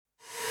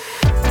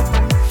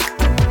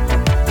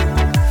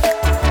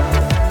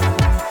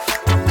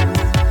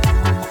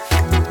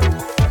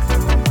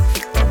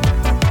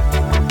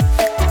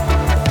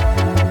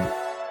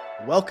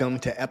Welcome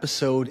to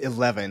episode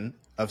 11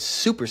 of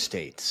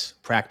Superstates,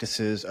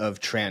 Practices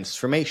of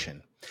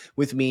Transformation,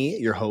 with me,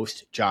 your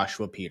host,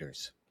 Joshua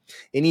Peters.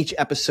 In each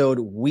episode,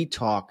 we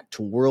talk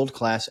to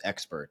world-class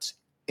experts,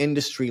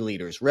 industry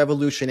leaders,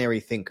 revolutionary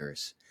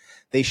thinkers.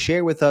 They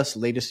share with us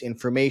latest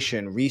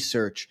information,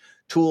 research,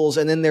 tools,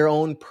 and then their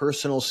own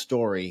personal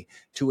story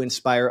to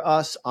inspire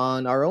us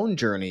on our own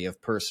journey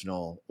of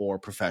personal or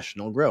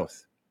professional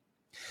growth.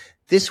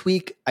 This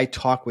week, I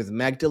talk with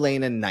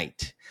Magdalena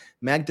Knight.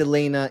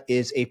 Magdalena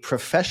is a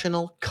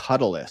professional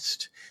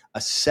cuddlist,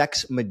 a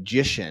sex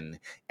magician,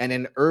 and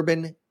an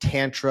urban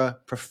Tantra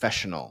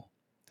professional.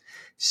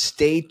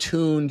 Stay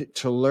tuned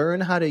to learn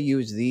how to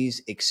use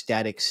these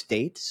ecstatic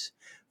states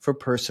for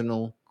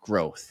personal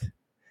growth.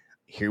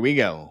 Here we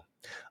go.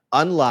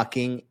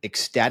 Unlocking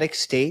ecstatic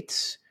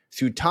states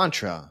through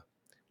Tantra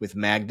with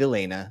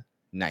Magdalena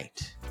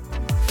Knight.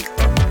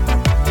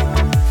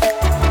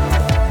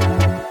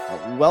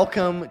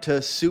 Welcome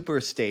to Super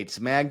States,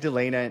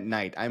 Magdalena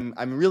Knight. I'm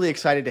really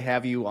excited to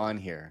have you on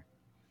here.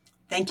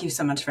 Thank you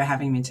so much for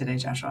having me today,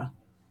 Joshua.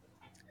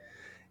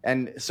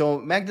 And so,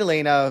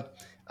 Magdalena,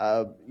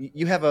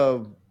 you have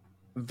a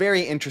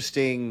very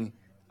interesting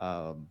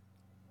a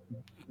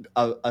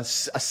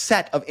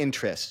set of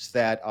interests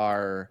that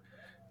are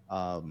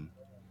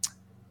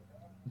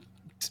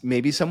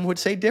maybe some would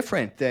say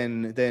different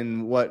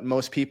than what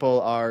most people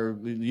are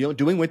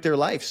doing with their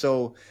life.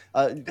 So,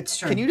 It's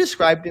true. Can you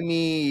describe to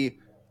me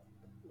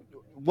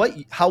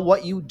how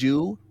what you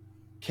do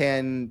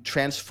can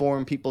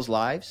transform people's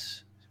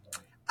lives?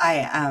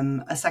 I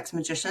am a sex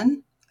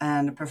magician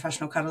and a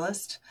professional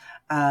cuddlist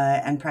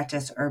and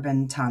practice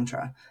urban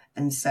Tantra.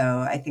 And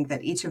so I think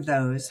that each of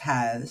those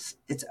has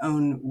its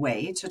own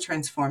way to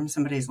transform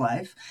somebody's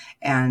life.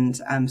 And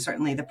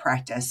certainly the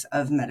practice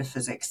of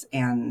metaphysics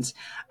and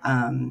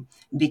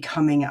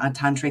becoming a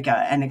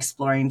Tantrika and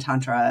exploring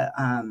Tantra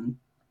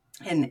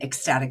in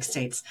ecstatic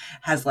states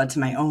has led to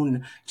my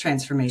own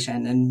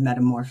transformation and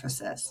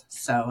metamorphosis.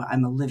 So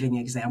I'm a living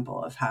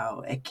example of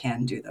how it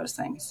can do those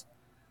things.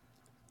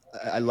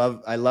 I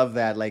love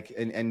that. Like,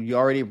 and you're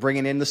already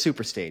bringing in the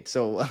super state.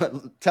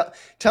 So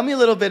tell me a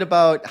little bit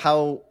about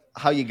how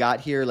you got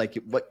here. Like,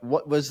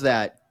 what was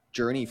that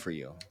journey for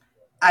you?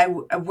 I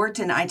worked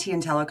in IT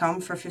and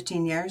telecom for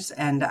 15 years,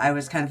 and I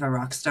was kind of a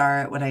rock star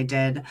at what I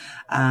did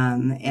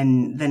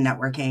in the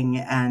networking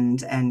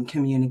and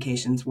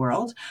communications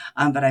world.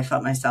 But I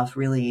felt myself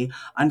really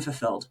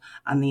unfulfilled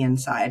on the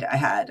inside. I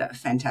had a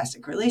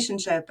fantastic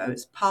relationship. I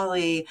was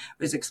poly,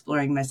 was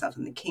exploring myself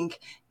in the kink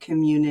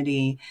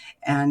community,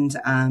 and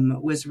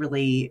was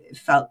really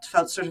felt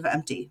sort of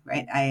empty,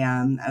 right?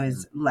 I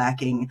was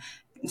lacking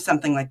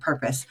something like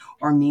purpose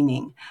or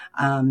meaning,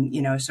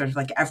 sort of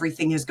like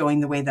everything is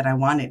going the way that I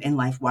want it in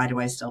life. Why do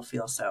I still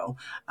feel so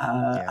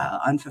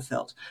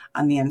unfulfilled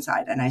on the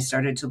inside? And I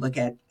started to look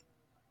at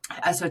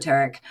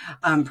esoteric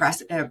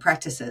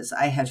practices.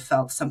 I had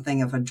felt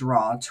something of a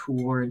draw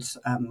towards,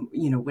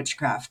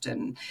 witchcraft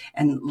and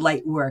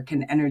light work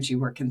and energy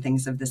work and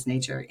things of this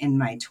nature in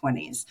my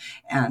 20s,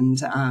 and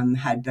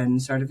had been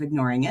sort of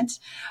ignoring it,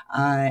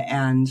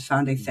 and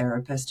found a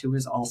therapist who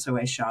was also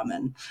a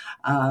shaman,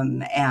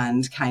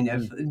 and kind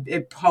of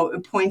it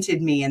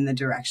pointed me in the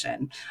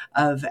direction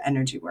of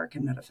energy work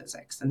and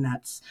metaphysics. And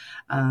that's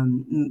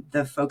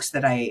the folks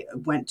that I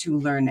went to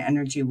learn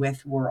energy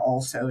with were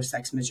also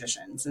sex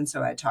magicians. And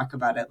so I talk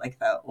about it like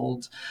the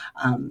old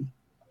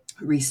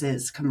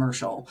Reese's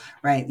commercial,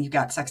 right? You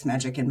got sex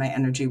magic in my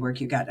energy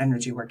work. You got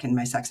energy work in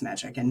my sex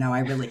magic. And now I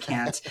really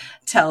can't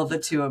tell the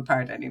two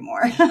apart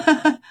anymore.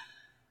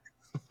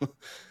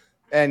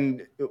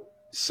 And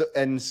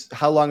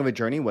how long of a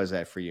journey was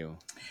that for you?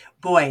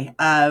 Boy,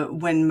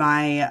 when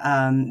my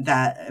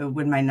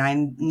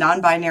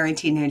non-binary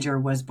teenager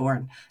was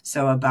born,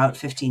 so about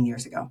 15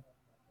 years ago.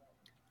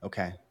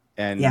 Okay.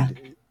 And yeah.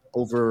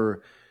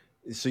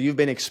 So you've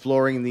been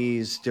exploring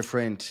these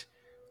different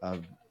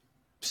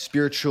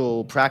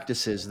spiritual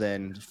practices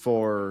then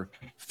for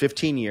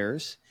 15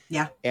 years.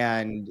 Yeah.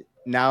 And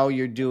now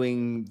you're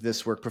doing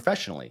this work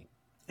professionally.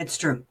 It's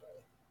true.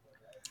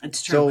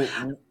 So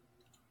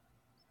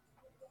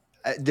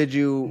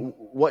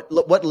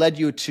what led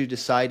you to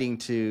deciding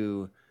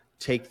to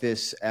take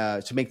this,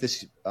 to make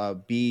this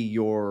be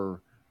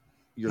your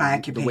my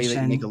occupation, the way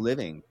that you make a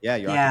living? Yeah.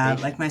 Your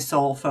occupation. Like my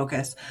sole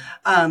focus.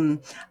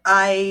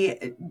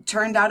 I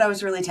turned out I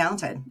was really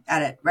talented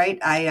at it, right?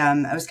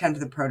 I was kind of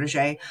the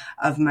protege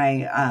of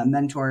my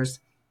mentors.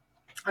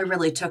 I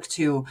really took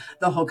to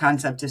the whole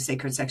concept of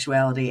sacred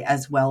sexuality,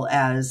 as well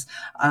as,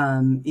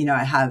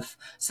 I have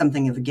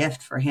something of a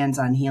gift for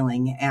hands-on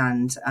healing.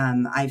 And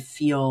I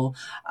feel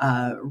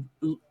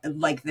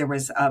like there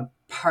was a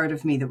part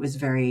of me that was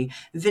very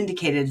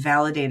vindicated,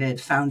 validated,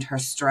 found her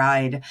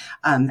stride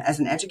as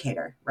an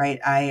educator,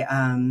 right?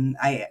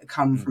 I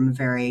come from a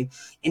very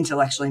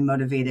intellectually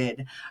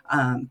motivated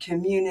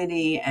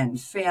community and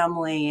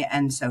family.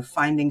 And so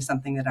finding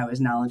something that I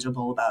was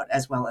knowledgeable about,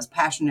 as well as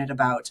passionate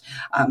about,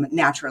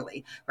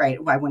 naturally,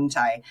 right? Why wouldn't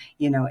I,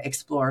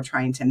 explore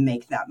trying to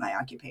make that my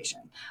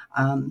occupation?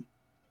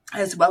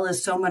 as well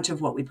as so much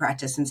of what we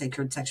practice in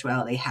sacred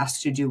sexuality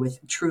has to do with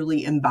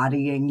truly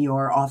embodying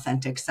your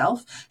authentic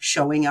self,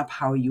 showing up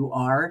how you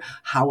are,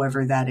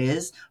 however that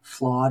is,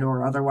 flawed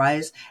or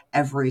otherwise,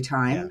 every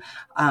Yeah.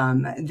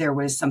 time. There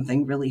was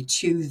something really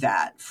to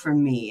that for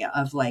me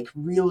of like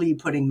really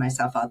putting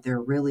myself out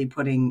there, really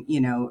putting,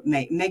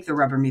 make the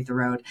rubber meet the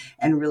road,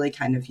 and really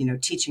kind of,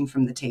 teaching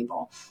from the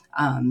table.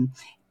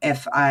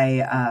 If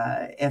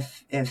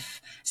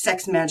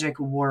sex magic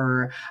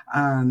were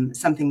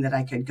something that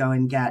I could go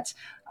and get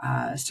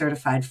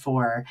certified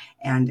for,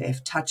 and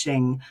if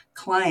touching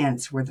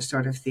clients were the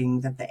sort of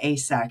thing that the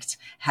ASECT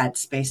had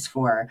space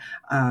for,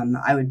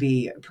 I would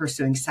be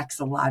pursuing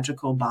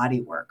sexological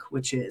body work,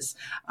 which is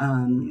there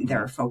Hmm.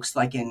 are folks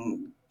like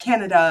in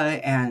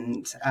Canada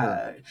and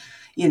Sure.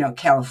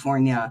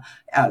 California,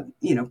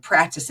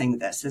 practicing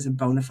this as a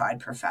bona fide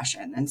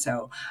profession. And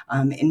so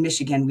in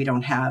Michigan, we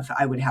don't have.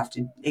 I would have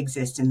to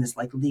exist in this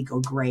like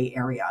legal gray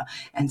area.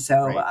 And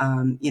so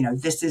Right.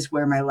 this is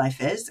where my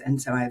life is.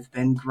 And so I've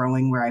been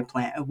growing where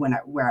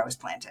I was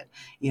planted,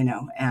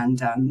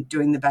 and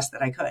doing the best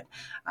that I could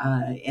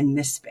in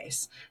this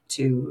space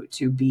to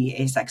be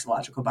a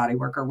sexological body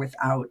worker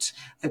without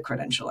the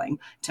credentialing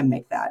to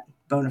make that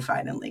bona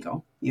fide and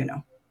legal.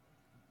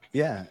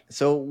 Yeah.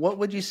 So, what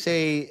would you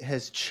say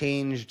has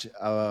changed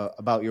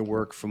about your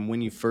work from when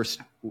you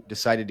first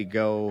decided to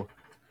go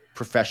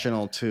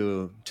professional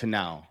to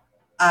now?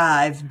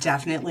 I've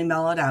definitely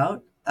mellowed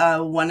out.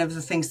 One of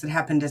the things that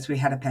happened is we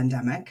had a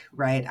pandemic,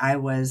 right? I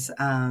was,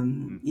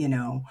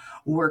 Mm.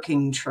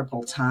 working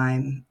triple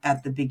time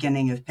at the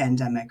beginning of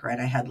pandemic, right?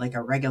 I had like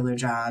a regular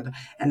job,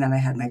 and then I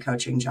had my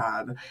coaching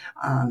job,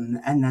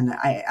 and then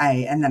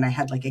I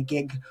had like a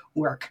gig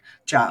work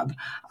job,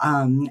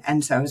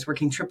 and so I was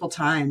working triple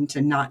time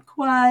to not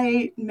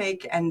quite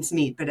make ends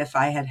meet. But if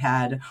I had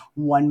had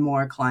one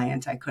more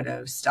client, I could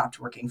have stopped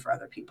working for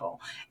other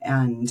people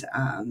and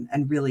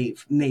really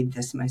made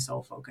this my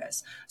sole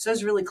focus. So I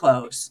was really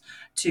close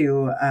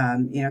to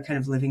kind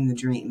of living the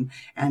dream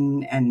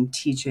and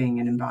teaching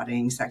and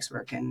embodying sex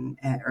work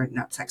or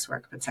not sex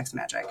work but sex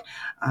magic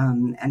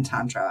and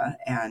tantra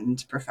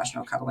and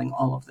professional cuddling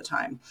all of the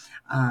time.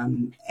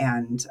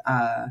 And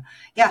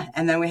yeah,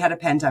 and then we had a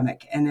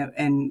pandemic,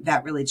 and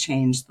that really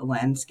changed the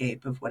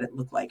landscape of what it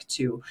looked like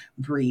to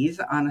breathe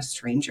on a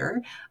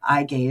stranger,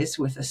 eye gaze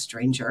with a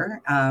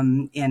stranger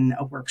in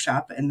a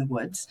workshop in the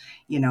woods.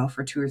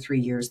 For 2 or 3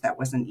 years, that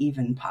wasn't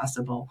even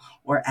possible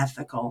or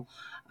ethical.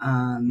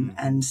 Mm.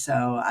 And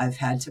so I've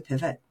had to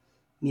pivot,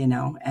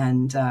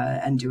 and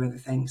do other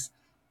things.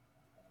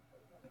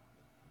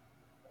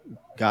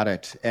 Got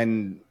it.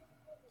 And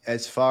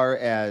as far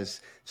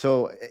as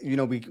so,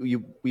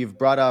 we've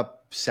brought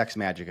up sex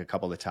magic a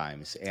couple of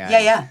times, Yeah,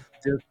 and yeah.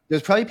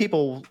 there's probably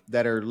people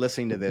that are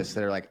listening to this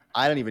that are like,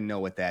 I don't even know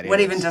what that What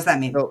even is. does that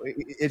mean? So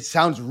it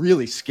sounds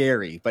really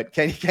scary. But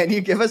can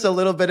you give us a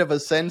little bit of a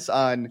sense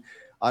on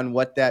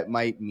what that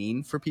might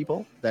mean for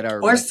people that are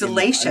Or like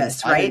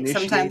salacious, right?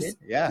 uninitiated? Sometimes,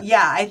 Yeah.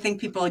 yeah, I think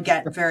people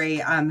get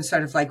very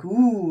sort of like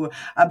ooh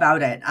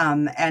about it,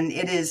 and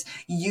it is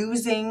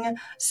using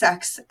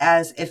sex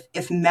as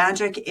if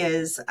magic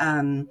is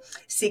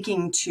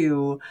seeking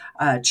to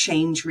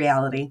change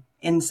reality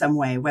in some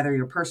way, whether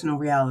your personal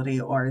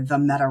reality or the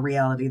meta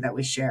reality that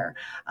we share.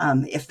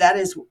 If that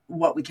is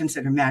what we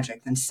consider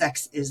magic, then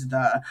sex is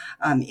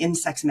in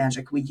sex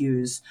magic, we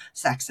use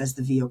sex as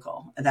the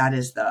vehicle. That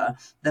is the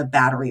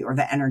battery or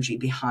the energy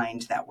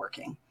behind that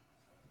working.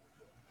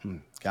 Hmm.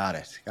 Got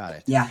it. Got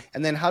it. Yeah.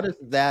 And then how does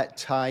that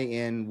tie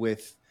in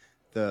with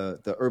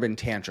the urban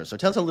tantra? So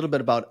tell us a little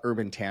bit about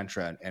urban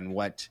tantra and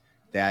what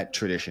that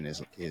tradition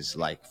is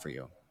like for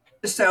you.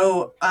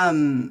 So,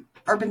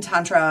 Urban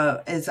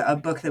Tantra is a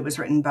book that was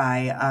written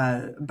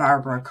by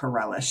Barbara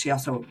Carrella. She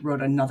also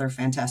wrote another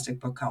fantastic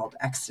book called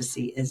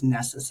Ecstasy is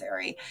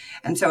Necessary.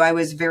 And so I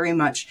was very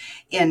much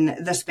in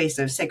the space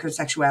of sacred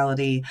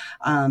sexuality,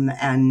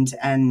 and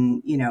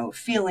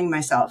feeling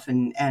myself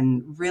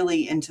and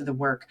really into the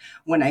work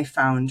when I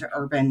found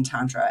Urban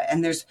Tantra.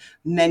 And there's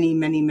many,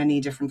 many, many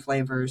different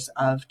flavors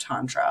of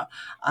Tantra.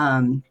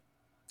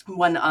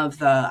 One of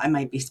the, I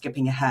might be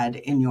skipping ahead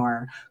in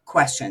your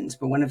questions,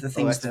 but one of the Oh,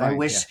 things that's that I fine. Yeah.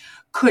 wish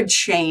could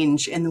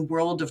change in the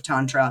world of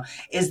Tantra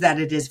is that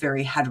it is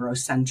very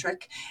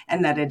heterocentric,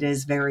 and that it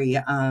is very,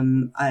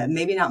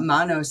 maybe not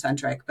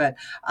monocentric, but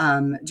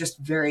just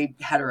very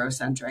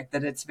heterocentric,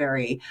 that it's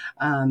very,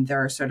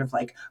 there are sort of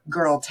like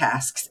girl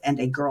tasks and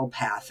a girl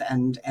path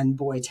and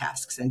boy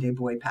tasks and a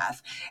boy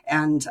path.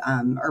 And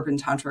Urban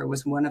Tantra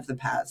was one of the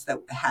paths that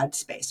had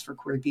space for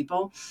queer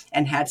people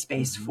and had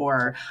space Hmm.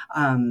 for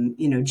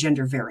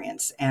gender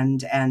variance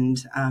and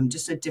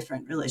just a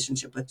different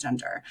relationship with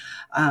gender.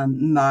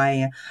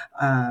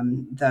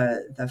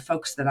 The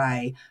folks that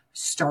I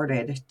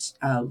started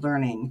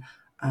learning.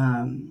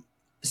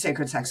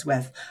 sacred sex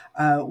with,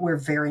 we're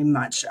very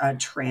much a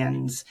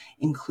trans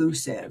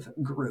inclusive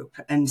group.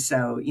 And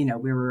so,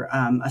 we were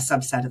a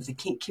subset of the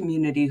kink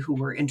community who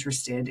were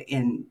interested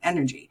in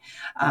energy,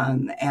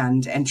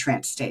 and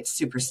trance states,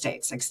 super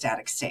states,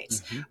 ecstatic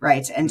states, Mm-hmm.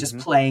 right? And just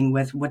Mm-hmm. playing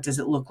with what does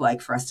it look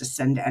like for us to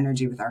send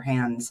energy with our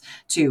hands,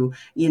 to,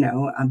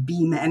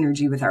 beam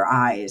energy with our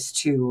eyes,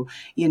 to,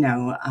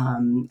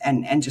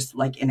 and just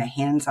like in a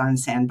hands-on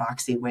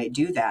sandboxy way,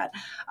 do that.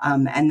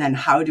 And then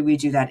how do we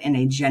do that in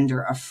a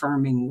gender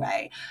affirming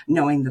way,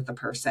 knowing that the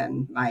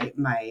person, my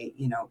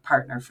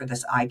partner for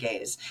this eye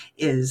gaze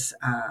is,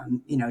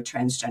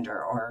 transgender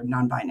or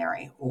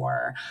non-binary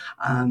or,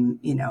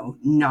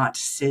 not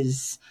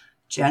cisgendered,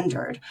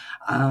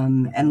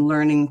 Mm-hmm. and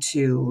learning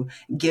to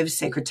give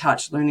sacred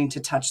touch, learning to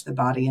touch the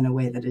body in a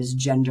way that is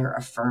gender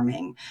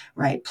affirming,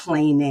 right?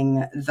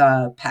 Planing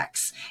the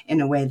pecs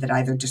in a way that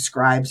either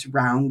describes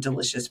round,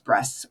 delicious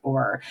breasts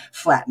or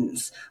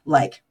flattens,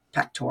 like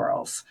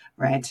pectorals,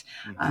 right?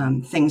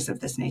 Mm-hmm. Things of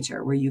this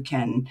nature, where you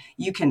can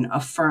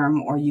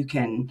affirm, or you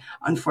can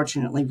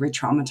unfortunately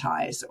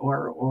re-traumatize,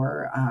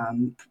 or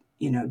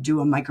do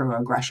a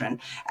microaggression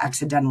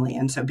accidentally.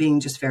 And so being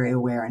just very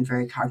aware and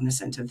very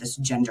cognizant of this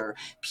gender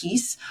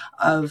piece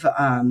of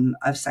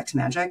sex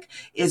magic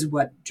is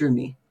what drew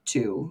me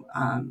to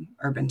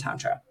urban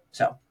tantra.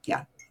 So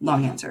yeah,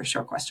 long answer,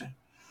 short question.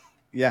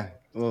 Yeah.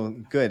 Well,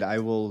 good.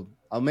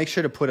 I'll make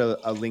sure to put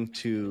a link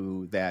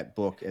to that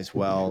book as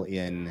well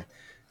in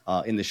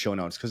the show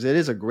notes, because it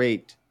is a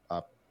great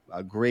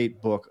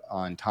book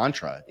on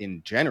tantra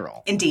in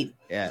general. Indeed.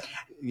 Yeah.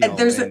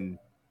 There's a And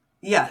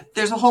Yeah,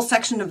 there's a whole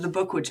section of the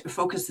book which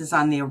focuses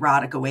on the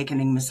erotic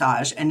awakening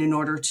massage, and in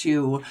order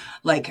to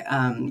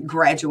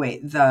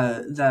graduate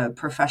the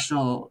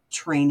professional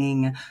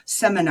training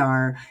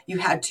seminar, you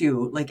had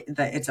to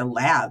it's a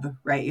lab,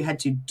 right? You had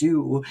to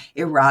do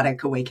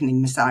erotic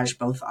awakening massage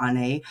both on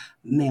a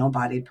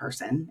male-bodied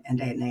person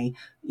and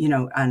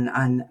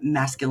on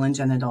masculine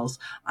genitals,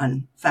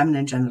 on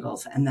feminine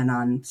genitals, and then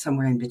on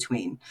somewhere in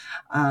between.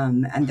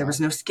 And there uh-huh.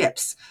 was no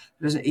skips.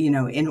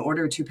 In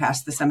order to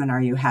pass the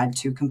seminar, you had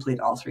to complete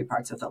all three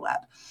parts of the lab.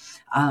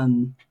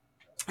 Um,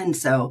 and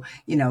so,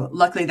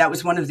 luckily that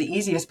was one of the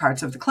easiest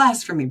parts of the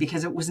class for me,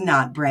 because it was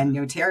not brand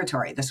new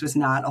territory. This was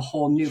not a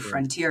whole new Sure.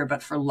 frontier,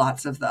 but for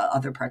lots of the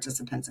other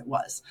participants, it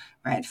was,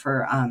 right?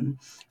 For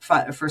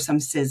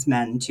some cis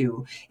men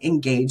to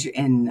engage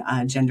in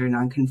gender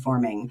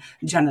nonconforming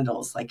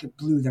genitals, like, it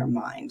blew their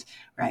mind,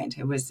 right? It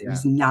Yeah.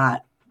 was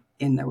not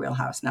in their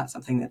wheelhouse, not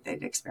something that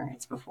they'd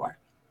experienced before.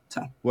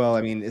 So Well,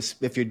 I mean,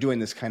 if you're doing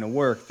this kind of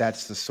work,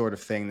 that's the sort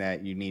of thing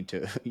that you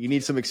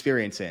need some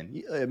experience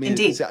in. I mean,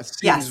 indeed, it seems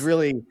yes.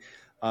 really,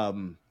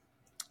 um,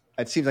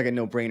 it seems like a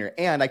no-brainer,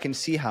 and I can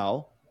see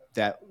how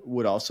that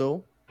would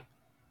also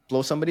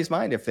blow somebody's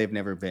mind if they've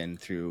never been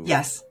through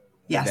Yes.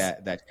 Yes.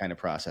 that kind of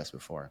process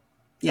before.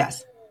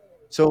 Yes.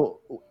 So,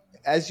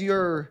 as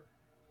you're,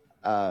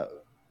 uh,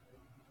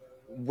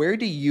 where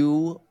do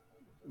you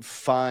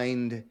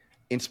find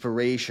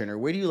inspiration, or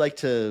where do you like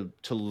to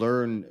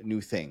learn new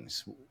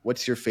things?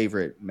 What's your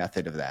favorite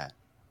method of that?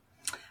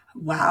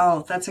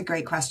 Wow, that's a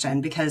great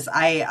question, because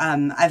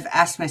I've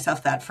asked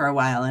myself that for a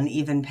while, and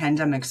even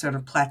pandemic sort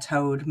of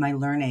plateaued my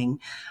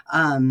learning.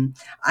 I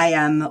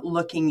am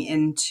looking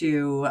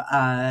into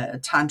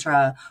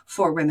tantra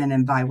for women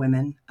and by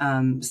women,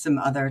 some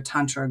other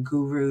tantra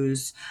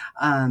gurus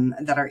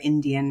that are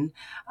Indian,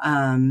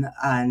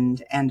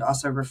 and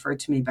also referred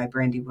to me by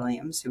Brandy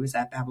Williams, who was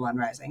at Babylon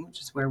Rising, which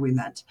is where we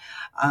met.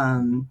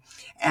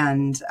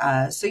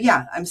 So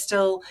yeah, I'm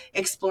still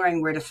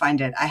exploring where to find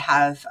it. I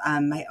have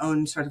my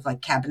own sort of like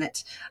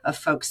cabinet of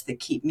folks that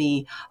keep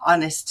me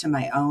honest to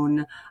my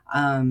own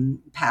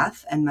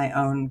path and my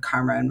own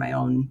karma and my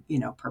own,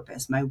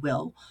 purpose, my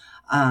will.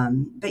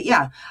 But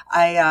yeah,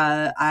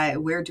 I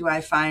where do I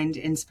find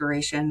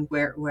inspiration?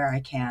 Where I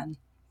can.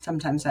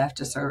 Sometimes I have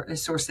to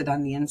source it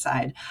on the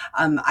inside.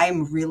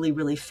 I'm really,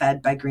 really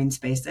fed by green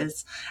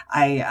spaces.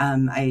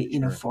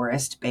 Sure.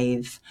 Forest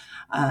bathe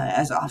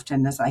as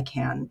often as I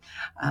can.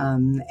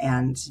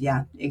 And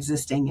yeah,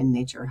 existing in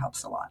nature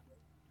helps a lot.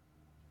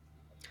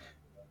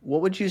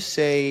 What would you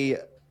say?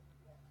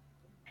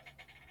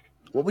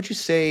 What would you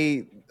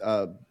say?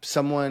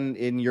 Someone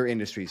in your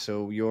industry,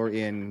 so you're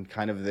in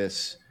kind of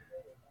this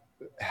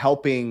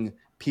helping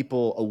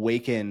people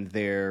awaken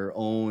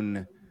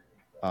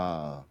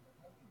uh,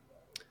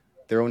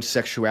 their own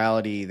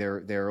sexuality,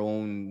 their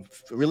own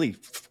really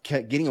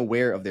getting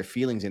aware of their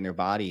feelings in their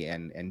body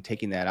and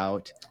taking that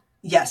out.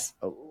 Yes.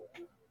 Uh,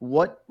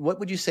 what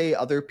would you say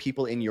other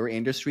people in your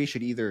industry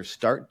should either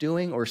start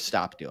doing or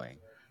stop doing?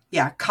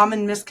 Yeah.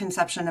 Common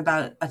misconception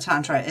about a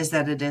tantra is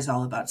that it is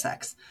all about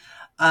sex.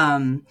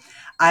 Um,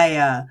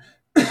 I,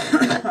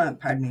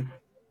 pardon me.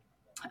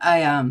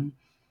 I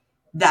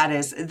That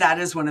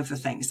is one of the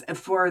things.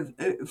 For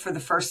the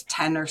first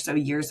 10 or so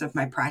years of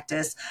my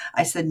practice,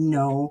 I said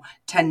no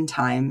 10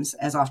 times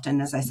as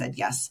often as I said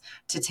yes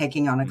to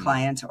taking on a Mm.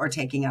 client or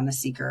taking on a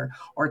seeker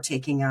or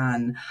taking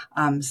on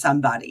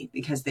somebody,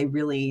 because they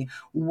really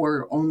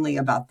were only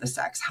about the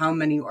sex. How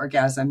many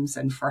orgasms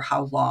and for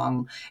how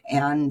long?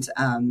 And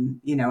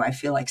I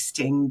feel like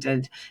Sting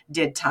did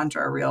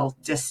Tantra a real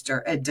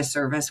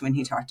disservice when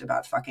he talked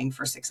about fucking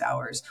for 6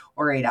 hours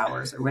or 8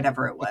 hours or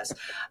whatever it was.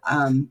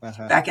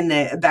 Uh-huh. Back in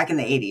the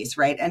 80s,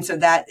 right? And so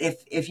that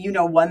if you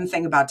know one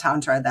thing about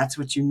Tantra, that's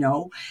what you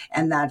know,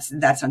 and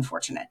that's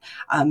unfortunate.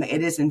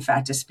 It is in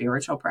fact a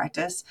spiritual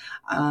practice.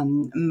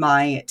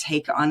 My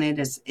take on it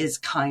is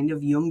kind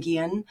of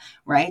Jungian,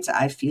 right?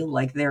 I feel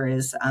like there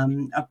is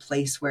a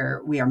place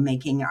where we are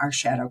making our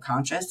shadow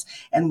conscious,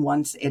 and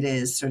once it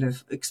is sort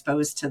of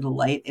exposed to the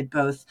light, it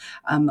both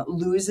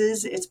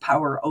loses its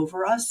power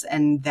over us,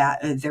 and that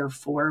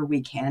therefore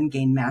we can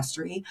gain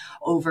mastery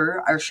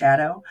over our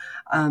shadow.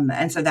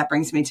 And so that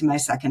brings me to my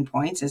second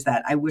point, is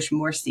that I wish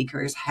more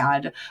seekers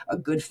had a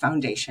good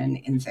foundation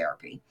in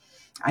therapy.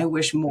 I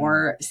wish Mm.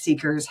 more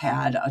seekers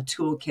had a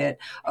toolkit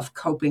of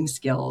coping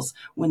skills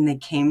when they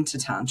came to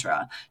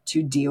Tantra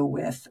to deal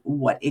with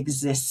what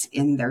exists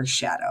in their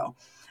shadow.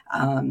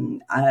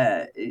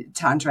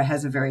 Tantra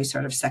has a very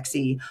sort of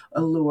sexy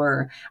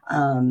allure.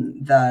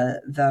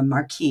 The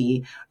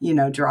marquee,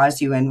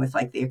 draws you in with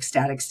like the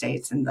ecstatic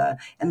states and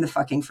the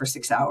fucking for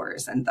 6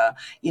 hours and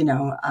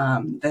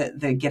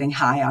the getting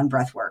high on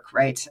breath work,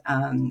 right?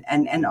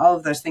 And all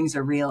of those things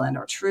are real and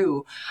are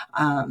true,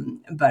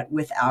 but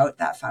without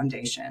that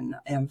foundation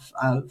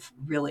of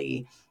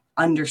really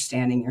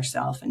understanding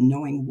yourself and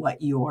knowing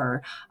what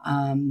your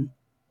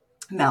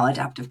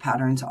maladaptive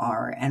patterns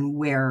are, and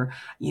where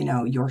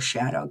your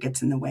shadow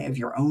gets in the way of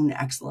your own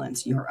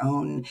excellence, your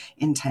own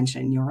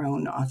intention, your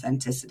own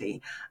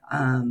authenticity.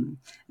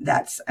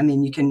 That's, I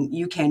mean,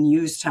 you can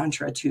use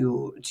Tantra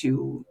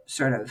to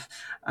sort of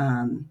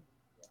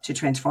to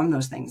transform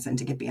those things and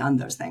to get beyond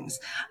those things.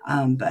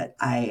 But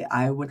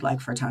I would like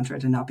for Tantra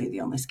to not be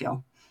the only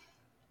skill.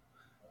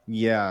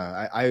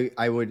 Yeah,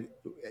 I would,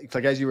 it's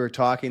like as you were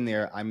talking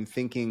there, I'm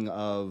thinking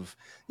of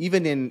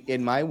even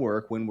in my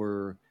work when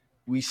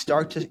you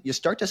start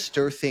to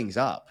stir things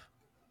up.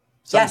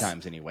 Yes,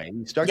 Sometimes anyway,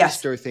 you start to yes,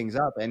 stir things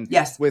up, and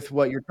yes, with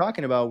what you're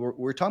talking about,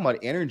 we're talking about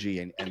energy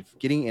and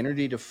getting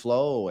energy to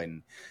flow,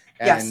 yes,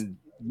 and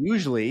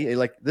usually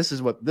like this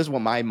is what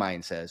my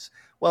mind says.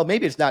 Well,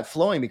 maybe it's not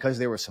flowing because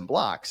there were some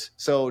blocks.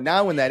 So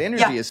now when that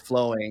energy yeah, is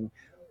flowing,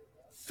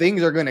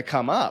 things are going to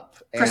come up,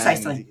 and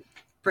precisely,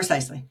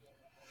 precisely.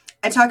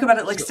 I talk about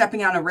it like so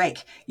stepping on a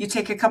rake. You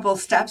take a couple of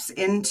steps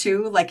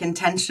into like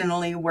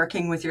intentionally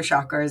working with your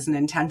chakras and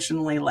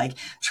intentionally like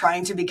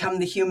trying to become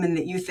the human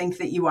that you think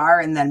that you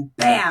are. And then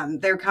bam,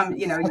 there come,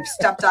 you've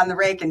stepped on the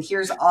rake and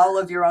here's all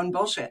of your own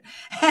bullshit.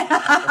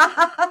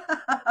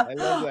 I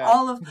love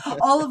that.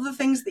 all of the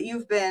things that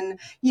you've been,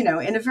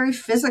 in a very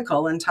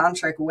physical and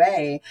tantric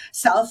way,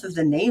 south of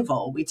the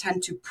navel, we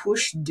tend to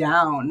push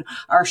down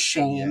our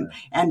shame Yeah.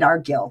 and our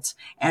guilt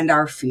and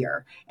our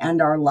fear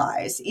and our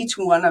lies. Each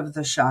one of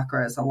the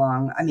chakras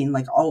along, I mean,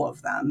 like all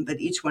of them, but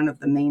each one of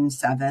the main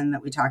seven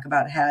that we talk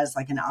about has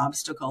like an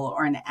obstacle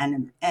or an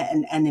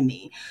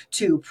enemy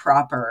to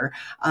proper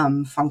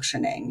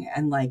functioning.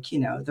 And like,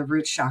 the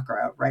root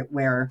chakra, right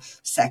where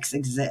sex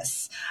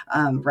exists,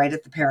 right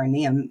at the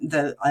perineum,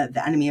 the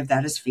enemy of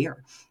that is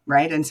fear.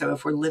 Right. And so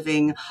if we're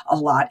living a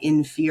lot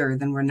in fear,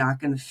 then we're not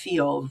going to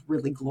feel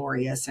really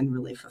glorious and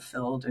really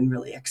fulfilled and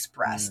really Mm.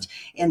 expressed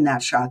in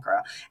that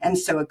chakra. And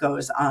so it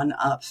goes on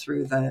up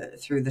through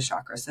the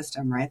chakra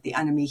system, right? The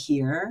enemy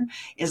here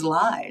is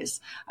lies.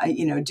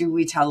 Do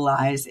we tell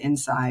lies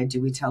inside?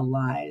 Do we tell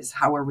lies?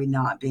 How are we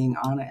not being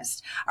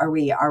honest? Are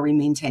we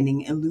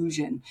maintaining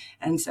illusion?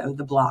 And so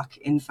the block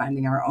in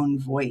finding our own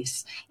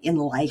voice in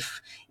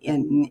life,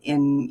 in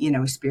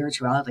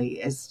spirituality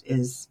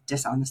is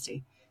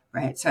dishonesty,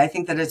 right? So I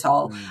think that it's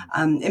all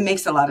Mm. it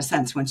makes a lot of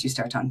sense once you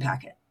start to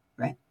unpack it,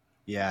 right?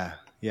 Yeah,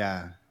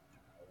 yeah,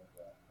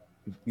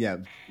 yeah.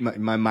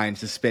 My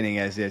mind's just spinning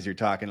as you're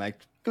talking. Like,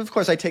 of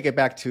course, I take it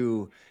back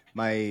to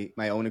my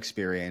own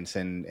experience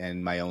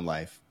and my own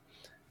life.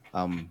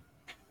 Um,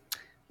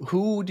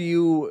 who do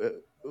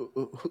you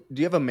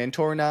do you have a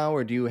mentor now,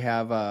 or do you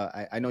have?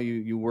 I know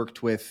you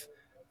worked with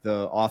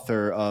the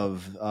author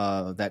of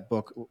that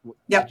book. Could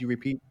Yep. you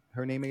repeat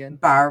her name again?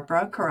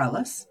 Barbara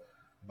Corellis.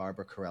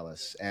 Barbara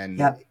Corellis. And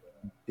Yep.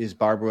 is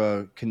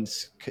Barbara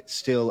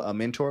still a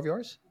mentor of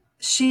yours?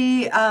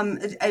 She's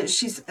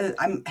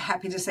I'm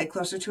happy to say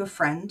closer to a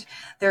friend.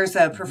 There's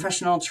a Hmm.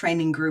 professional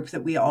training group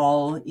that we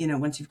all,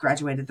 once you've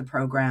graduated the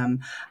program,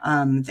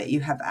 that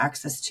you have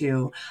access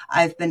to.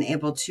 I've been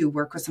able to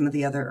work with some of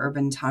the other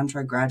urban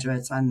tantra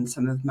graduates on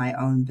some of my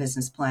own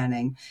business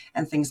planning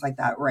and things like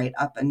that, right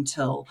up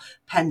until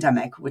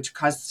pandemic, which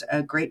caused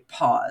a great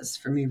pause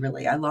for me.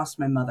 Really, I lost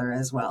my mother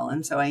as well,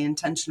 and so I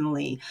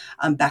intentionally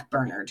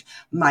backburnered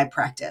my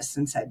practice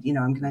and said,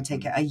 I'm going to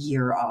take a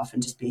year off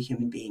and just be a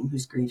human being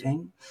who's grieving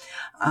breathing.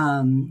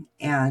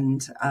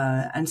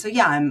 And so,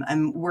 yeah,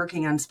 I'm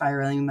working on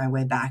spiraling my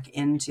way back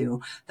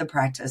into the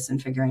practice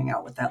and figuring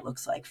out what that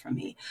looks like for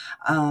me.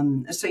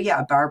 So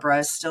yeah,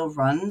 Barbara still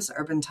runs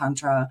Urban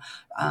Tantra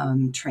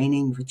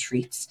training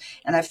retreats.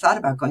 And I've thought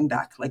about going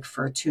back like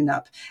for a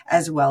tune-up,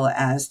 as well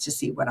as to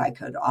see what I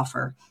could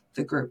offer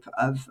the group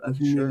of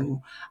Sure.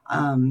 new,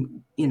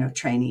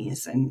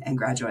 trainees and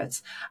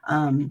graduates.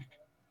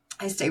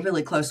 I stay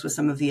really close with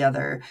some of the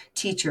other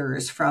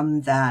teachers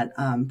from that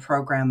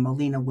program.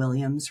 Melina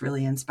Williams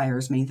really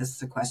inspires me. This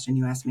is a question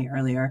you asked me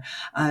earlier.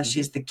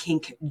 She's the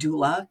kink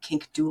doula,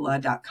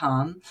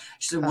 kinkdoula.com.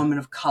 She's a Huh. woman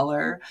of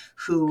color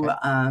who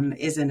Okay.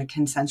 is in a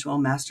consensual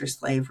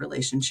master-slave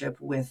relationship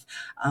with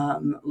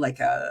like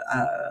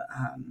a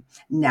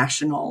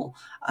national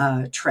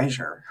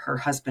treasure. Her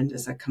husband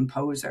is a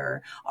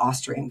composer,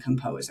 Austrian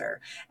composer,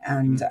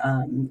 and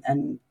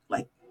Mm.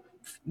 like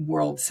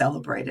world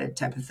celebrated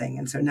type of thing.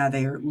 And so now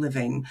they are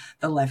living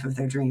the life of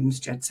their dreams,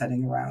 jet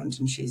setting around.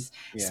 And she's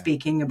Yeah.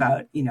 speaking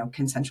about,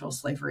 consensual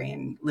slavery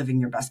and living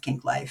your best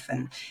kink life.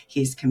 And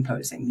he's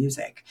composing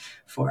music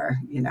for,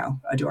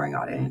 adoring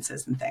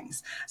audiences and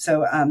things.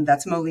 So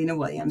that's Molina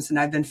Williams. And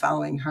I've been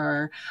following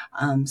her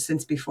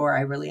since before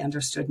I really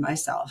understood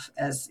myself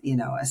as,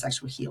 a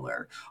sexual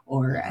healer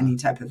or Uh-huh. any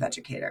type of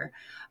educator.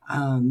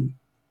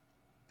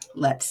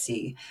 Let's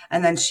see.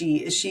 And then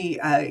she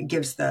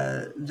gives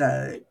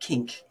the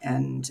kink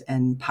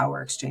and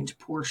power exchange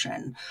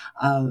portion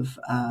of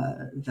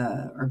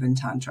the Urban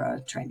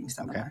Tantra training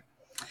Okay.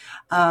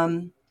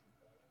 seminar.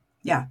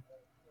 Yeah,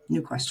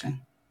 new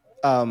question.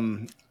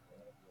 Um,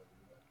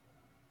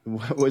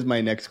 what was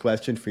my next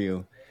question for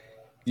you?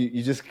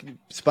 You just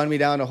spun me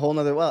down a whole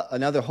nother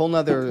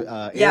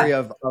Yeah. area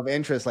of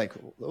interest. Like,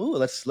 ooh,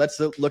 let's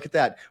look at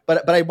that.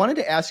 But I wanted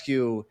to ask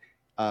you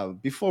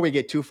before we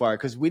get too far,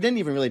 because we didn't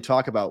even really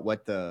talk about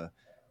what the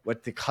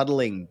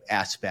cuddling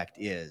aspect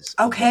is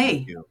of what you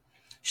Okay. do.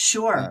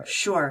 Sure. Uh,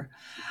 Sure.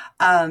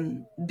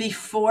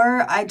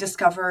 Before I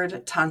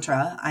discovered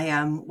Tantra, I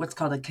am what's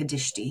called a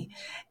Kadishti.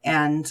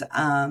 And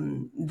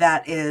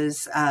that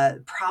is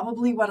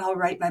probably what I'll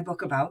write my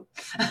book about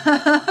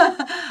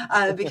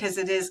because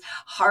it is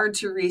hard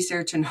to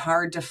research and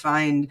hard to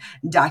find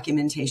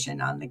documentation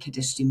on the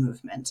Kadishti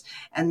movement.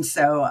 And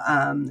so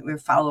we're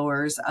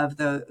followers of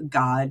the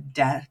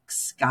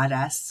goddess,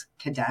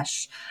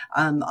 Kadesh,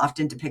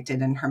 often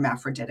depicted in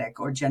hermaphroditic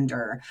or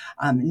gender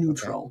okay.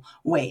 neutral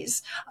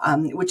ways,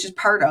 which is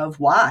part of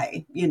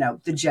why,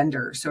 the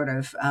gender sort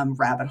of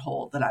rabbit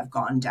hole that I've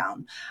gone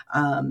down.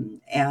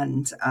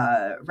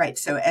 Right.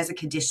 So as a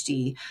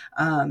Kadishti,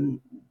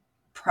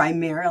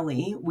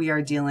 primarily we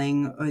are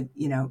dealing with,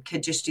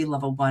 Kadishti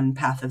level 1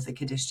 path of the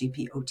Kadishti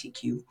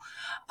POTQ.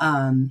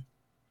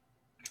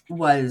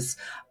 Was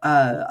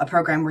a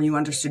program where you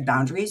understood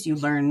boundaries. You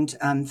learned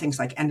things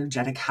like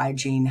energetic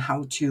hygiene,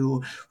 how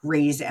to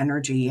raise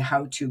energy,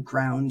 how to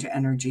ground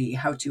energy,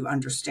 how to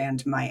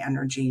understand my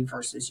energy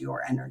versus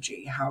your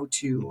energy, how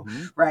to,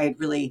 Mm-hmm. right,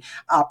 really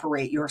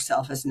operate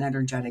yourself as an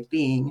energetic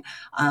being.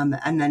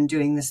 And then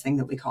doing this thing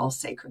that we call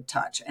sacred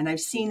touch. And I've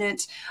seen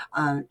it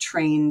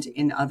trained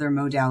in other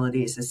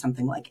modalities as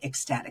something like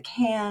ecstatic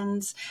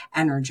hands,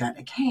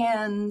 energetic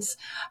hands.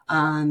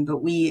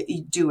 But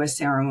we do a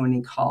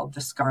ceremony called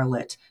the Scarlet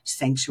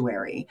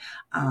Sanctuary,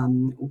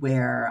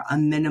 where a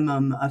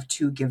minimum of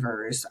 2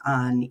 givers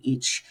on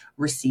each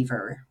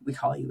receiver, we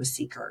call you a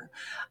seeker.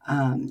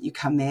 You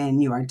come in,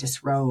 you are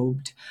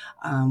disrobed.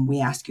 We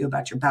ask you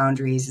about your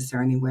boundaries. Is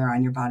there anywhere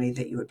on your body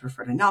that you would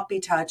prefer to not be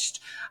touched?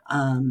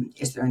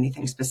 Is there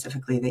anything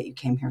specifically that you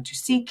came here to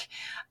seek?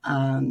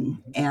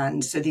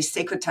 And so these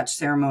sacred touch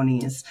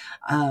ceremonies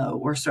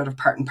were sort of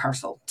part and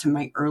parcel to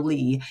my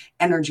early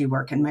energy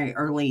work and my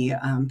early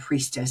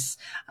priestess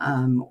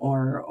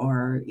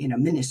or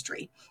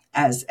ministry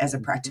as a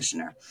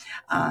practitioner.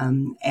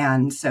 And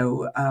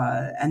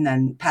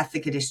then Path to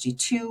Kadishti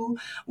 2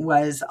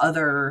 was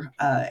other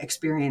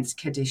experienced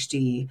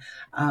Kadishti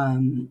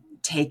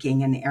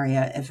taking an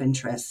area of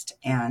interest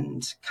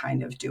and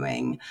kind of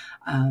doing,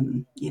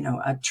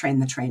 a train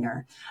the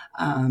trainer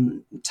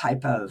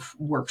type of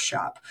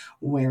workshop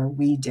where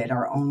we did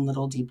our own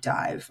little deep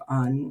dive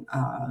on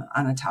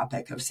a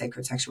topic of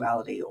sacred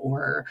sexuality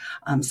or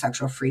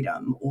sexual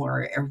freedom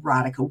or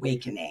erotic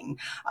awakening,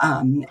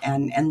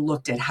 and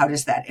looked at how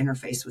does that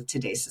interface with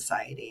today's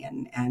society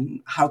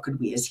and how could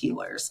we as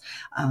healers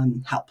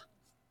help.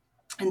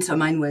 And so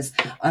mine was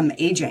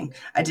aging.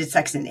 I did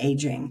sex and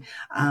aging,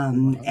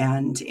 Uh-huh.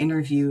 and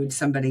interviewed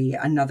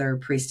another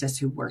priestess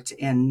who worked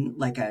in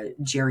like a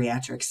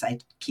geriatric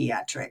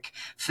psychiatric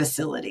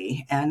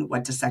facility. And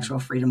what does sexual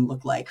freedom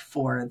look like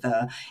for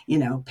the,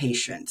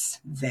 patients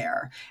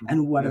there?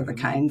 And what are the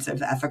Mm-hmm. kinds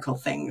of ethical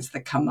things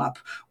that come up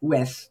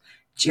with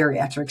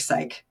geriatric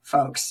psych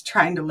folks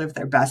trying to live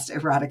their best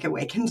erotic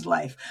awakened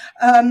life.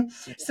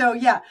 So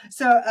yeah,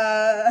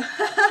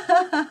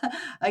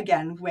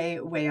 again,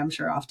 way I'm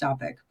sure off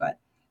topic, but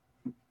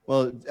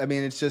Well, I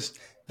mean, it's just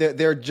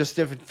they're just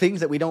different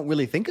things that we don't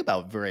really think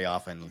about very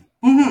often.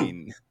 I mm-hmm.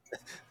 mean,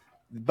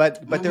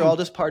 but they're all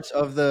Hmm. just parts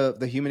of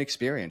the human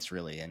experience,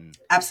 really. And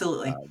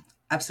Absolutely. uh,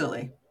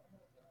 Absolutely.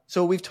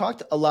 so we've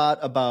talked a lot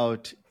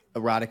about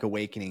erotic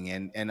awakening,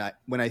 and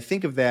when I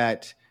think of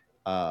that,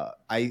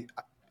 I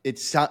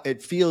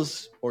it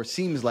feels or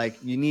seems like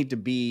you need to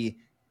be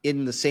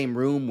in the same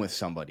room with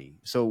somebody.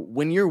 So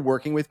when you're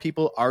working with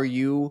people, are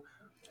you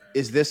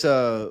is this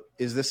a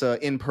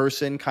in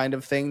person kind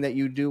of thing that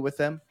you do with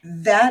them?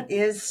 That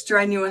is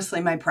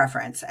strenuously my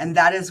preference, and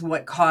that is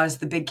what caused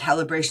the big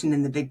calibration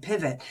and the big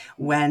pivot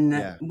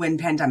Yeah. when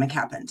pandemic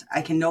happened.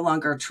 I can no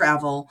longer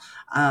travel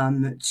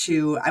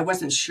to. I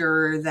wasn't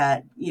sure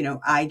that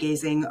eye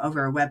gazing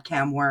over a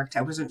webcam worked.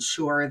 I wasn't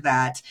sure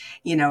that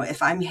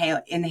if I'm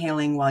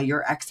inhaling while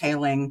you're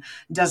exhaling,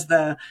 does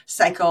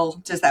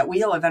that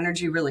wheel of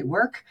energy really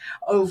work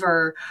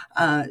over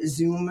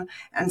Zoom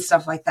and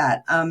stuff like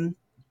that.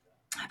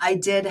 I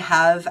did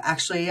have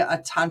actually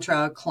a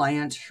Tantra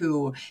client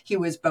who he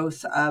was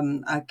both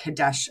a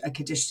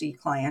Kadishti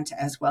client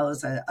as well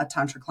as a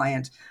Tantra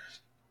client.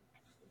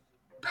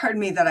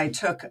 Pardon me, that I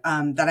took,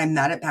 that I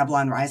met at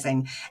Babylon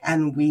Rising,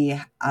 and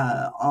we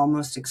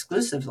almost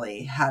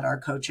exclusively had our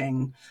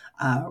coaching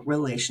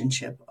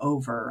relationship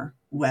over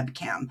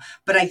webcam.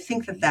 But I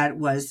think that that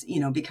was,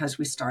 because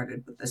we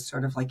started with this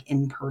sort of like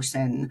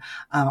in-person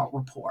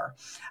rapport.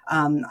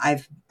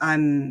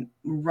 I'm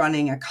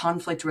running a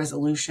conflict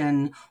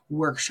resolution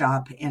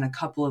workshop in a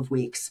couple of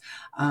weeks,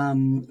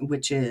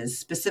 which is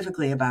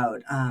specifically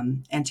about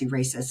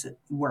anti-racist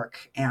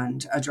work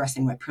and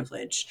addressing white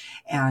privilege,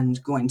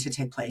 and going to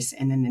take place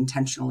in an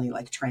intentionally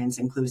like trans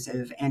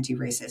inclusive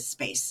anti-racist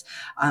space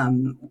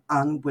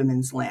on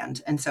women's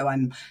land. And so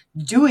I'm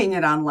doing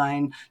it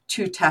online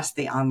to test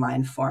the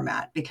online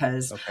format,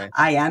 because Okay.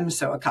 I am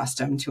so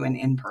accustomed to an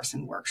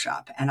in-person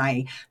workshop, and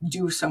I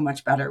do so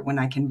much better when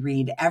I can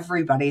read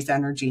everybody's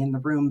energy in the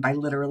room by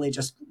literally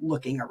just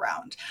looking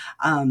around.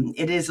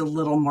 It is a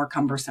little more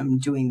cumbersome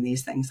doing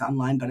these things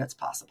online, but it's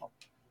possible.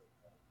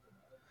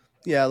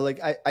 Yeah, like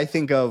I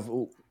think of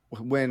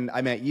when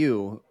I met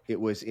you,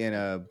 it was in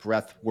a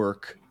breath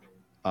work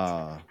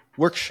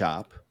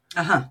workshop,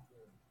 Uh-huh.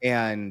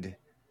 and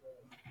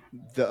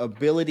the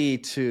ability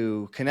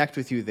to connect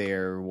with you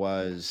there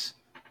was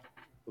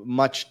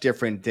much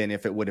different than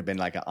if it would have been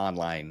like an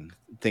online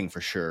thing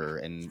for sure.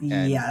 And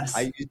I Yes.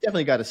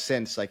 definitely got a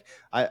sense like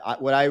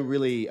what I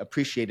really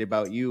appreciated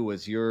about you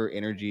was your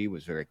energy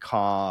was very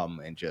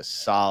calm and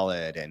just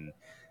solid, and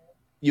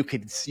you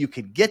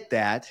could get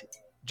that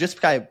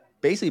just by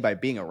basically by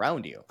being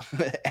around you.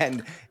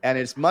 And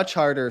it's much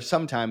harder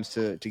sometimes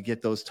to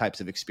get those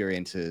types of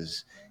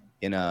experiences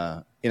in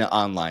an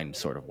online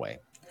sort of way.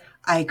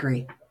 I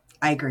agree.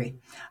 I agree.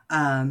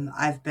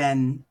 I've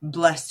been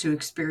blessed to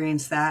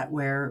experience that,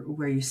 where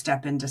you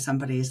step into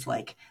somebody's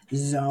like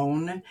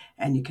zone,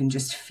 and you can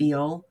just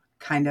feel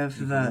kind of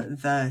Hmm.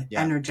 the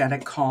Yeah.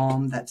 energetic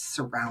calm that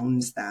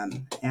surrounds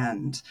them,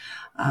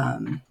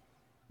 um,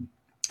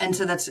 and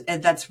so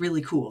that's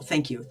really cool.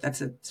 Thank you.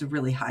 It's a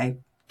really high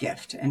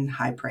gift and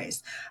high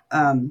praise.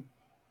 Um,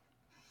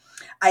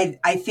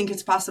 I think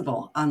it's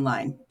possible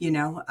online.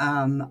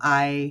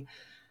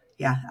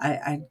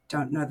 I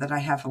don't know that I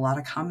have a lot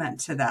of comment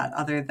to that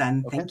other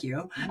than Okay. thank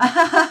you.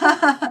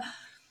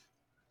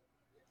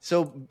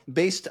 So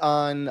based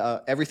on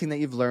everything that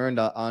you've learned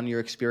on your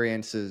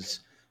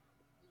experiences,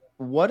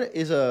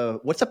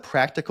 what's a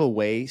practical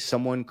way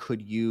someone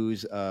could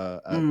use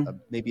Mm,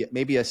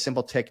 maybe a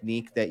simple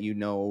technique that you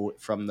know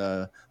from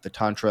the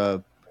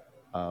tantra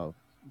uh,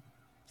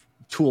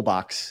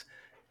 toolbox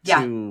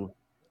yeah. to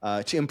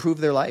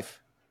improve their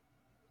life?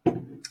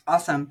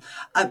 Awesome.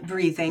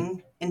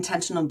 Breathing,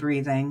 intentional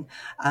breathing.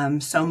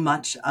 So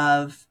much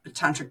of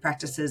tantric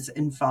practices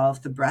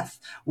involve the breath.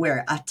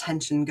 Where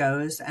attention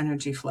goes,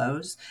 energy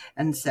flows.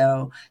 And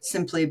so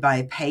simply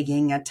by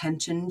paying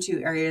attention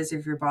to areas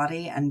of your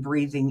body and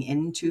breathing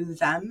into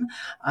them,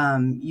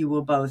 you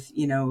will both,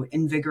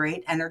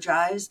 invigorate,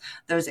 energize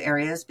those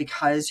areas,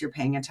 because you're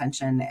paying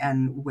attention,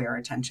 and where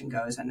attention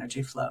goes,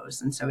 energy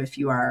flows. And so if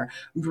you are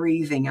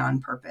breathing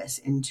on purpose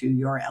into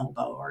your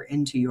elbow, or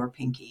into your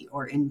pinky,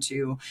 or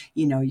into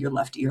your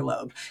left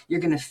earlobe, you're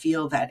going to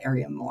feel that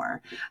area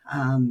more.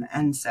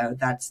 And so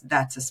that's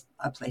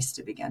a place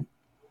to begin.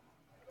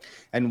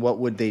 And what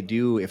would they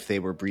do if they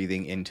were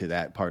breathing into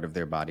that part of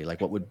their body? Like,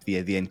 what would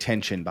be the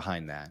intention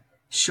behind that?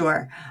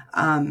 Sure.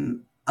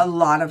 A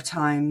lot of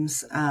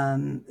times, let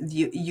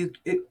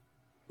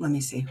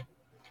me see.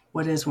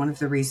 What is one of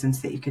the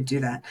reasons that you could do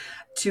that?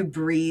 To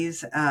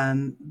breathe,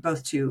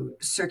 both to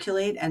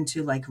circulate and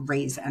to like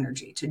raise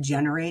energy, to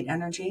generate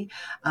energy,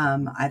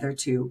 either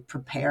to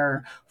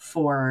prepare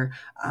for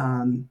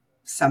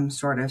some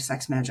sort of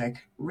sex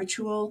magic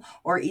ritual,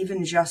 or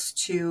even just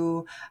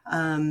to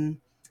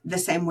the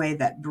same way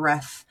that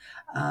breath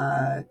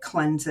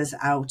cleanses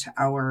out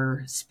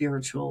our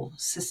spiritual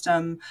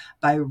system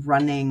by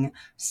running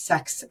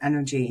sex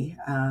energy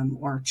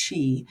or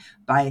chi,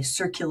 by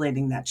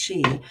circulating that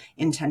chi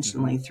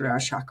intentionally through our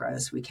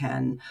chakras, we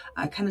can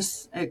kind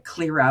of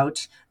clear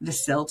out the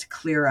silt,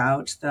 clear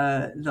out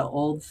the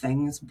old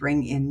things,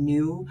 bring in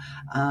new.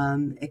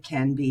 It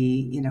can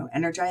be,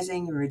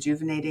 energizing,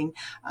 rejuvenating.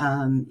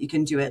 You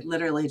can do it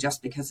literally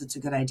just because it's a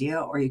good idea,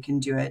 or you can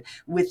do it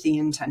with the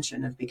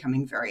intention of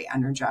becoming very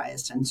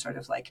energized and sort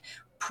of like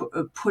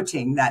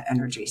putting that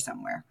energy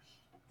somewhere.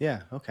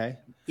 Yeah. Okay.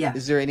 Yeah.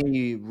 Is there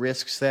any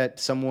risks that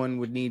someone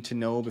would need to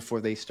know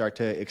before they start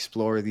to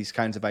explore these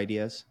kinds of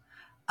ideas?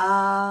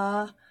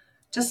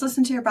 Just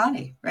listen to your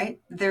body, right?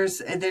 There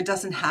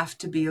doesn't have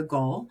to be a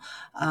goal,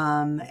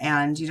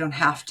 and you don't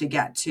have to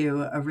get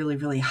to a really,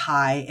 really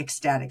high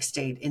ecstatic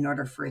state in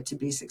order for it to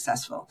be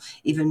successful.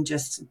 Even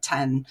just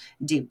 10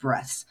 deep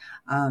breaths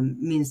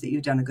means that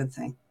you've done a good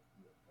thing.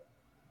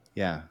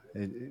 Yeah.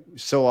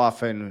 So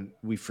often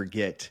we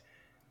forget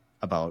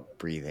about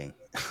breathing.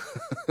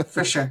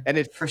 For sure.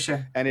 and For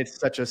sure. it's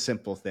such a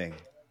simple thing.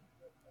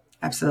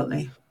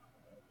 Absolutely.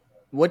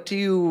 What do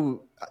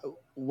you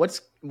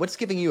what's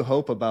giving you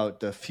hope about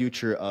the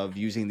future of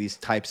using these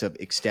types of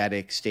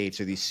ecstatic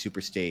states or these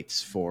super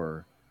states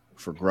for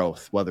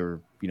growth, whether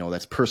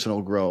that's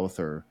personal growth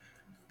or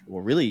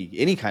really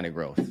any kind of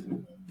growth?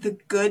 The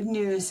good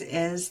news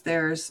is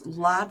there's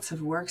lots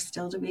of work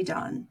still to be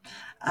done.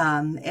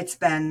 It's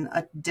been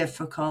a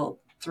difficult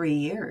 3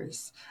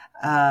 years,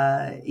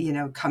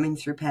 coming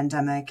through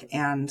pandemic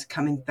and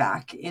coming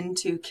back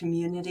into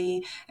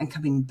community and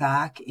coming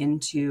back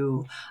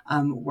into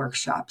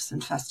workshops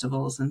and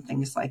festivals and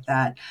things like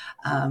that.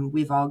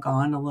 We've all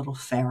gone a little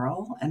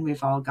feral, and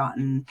we've all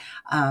gotten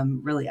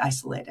really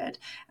isolated.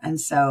 And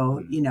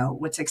so,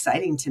 what's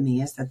exciting to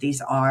me is that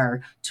these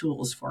are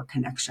tools for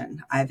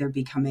connection, either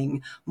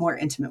becoming more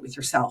intimate with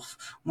yourself,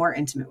 more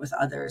intimate with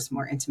others,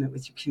 more intimate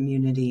with your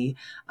community,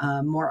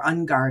 more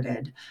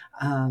unguarded,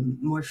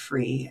 more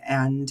free,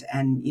 and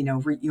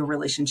your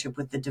relationship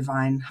with the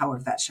divine,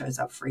 however that shows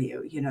up for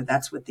you.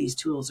 That's what these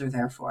tools are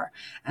there for.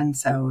 And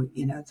so,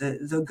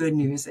 the good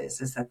news is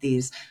that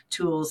these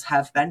tools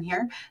have been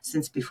here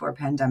since before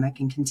pandemic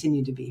and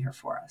continue to be here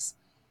for us.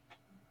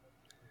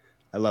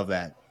 I love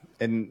that.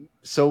 And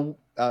so,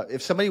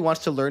 if somebody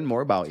wants to learn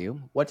more about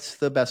you, what's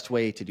the best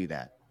way to do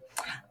that?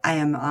 I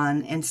am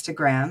on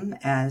Instagram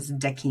as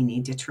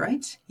Dakini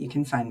Detroit. You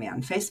can find me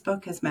on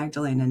Facebook as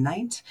Magdalena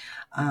Knight.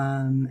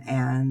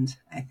 And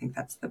I think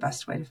that's the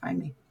best way to find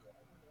me.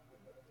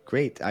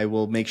 Great. I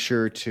will make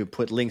sure to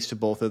put links to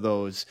both of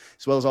those,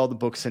 as well as all the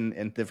books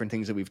and different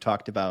things that we've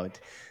talked about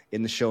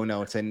in the show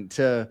notes. And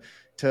to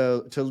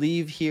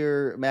leave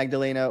here,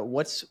 Magdalena,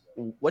 what's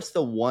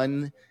the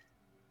one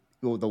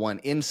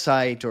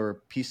insight or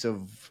piece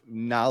of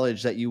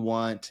knowledge that you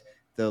want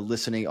the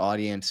listening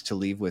audience to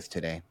leave with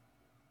today?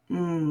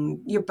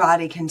 Your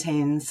body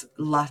contains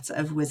lots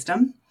of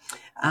wisdom,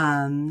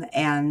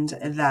 and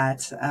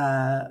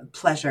that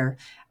pleasure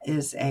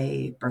is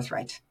a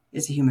birthright,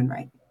 is a human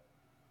right.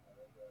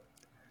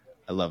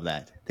 I love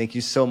that. Thank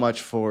you so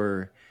much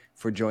for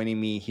joining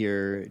me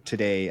here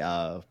today.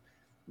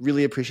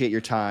 Really appreciate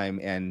your time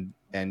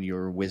and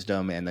your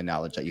wisdom and the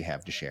knowledge that you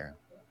have to share.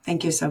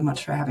 Thank you so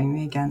much for having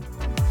me again.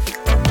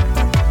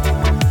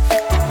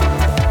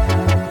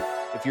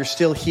 If you're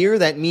still here,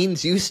 that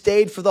means you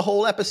stayed for the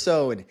whole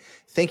episode.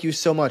 Thank you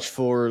so much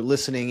for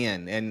listening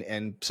in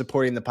and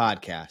supporting the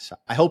podcast.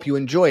 I hope you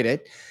enjoyed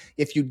it.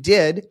 If you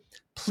did,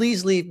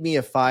 please leave me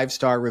a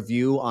 5-star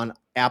review on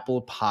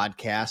Apple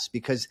Podcasts,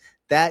 because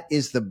that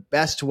is the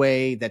best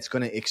way that's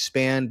going to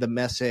expand the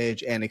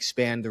message and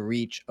expand the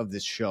reach of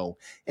this show.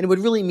 And it would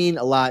really mean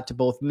a lot to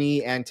both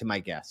me and to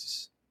my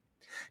guests.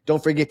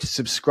 Don't forget to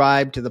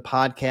subscribe to the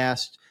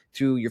podcast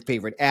through your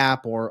favorite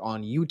app or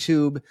on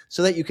YouTube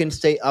so that you can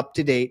stay up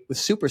to date with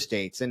Super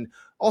States. And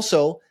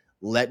also,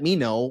 let me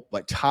know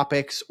what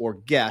topics or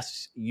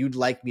guests you'd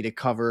like me to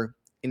cover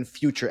in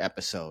future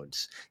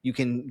episodes. You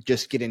can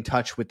just get in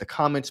touch with the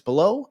comments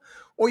below,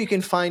 or you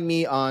can find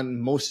me on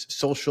most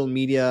social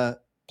media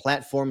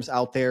platforms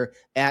out there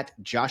at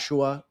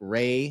Joshua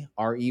Ray,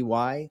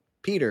 R-E-Y,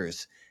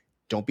 Peters.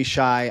 Don't be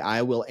shy.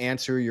 I will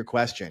answer your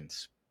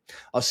questions.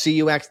 I'll see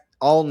you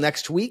all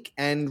next week.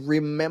 And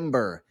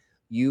remember,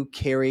 you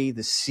carry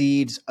the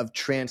seeds of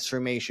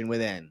transformation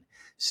within.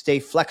 Stay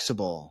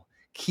flexible,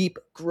 keep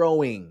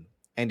growing,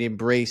 and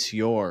embrace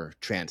your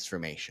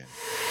transformation.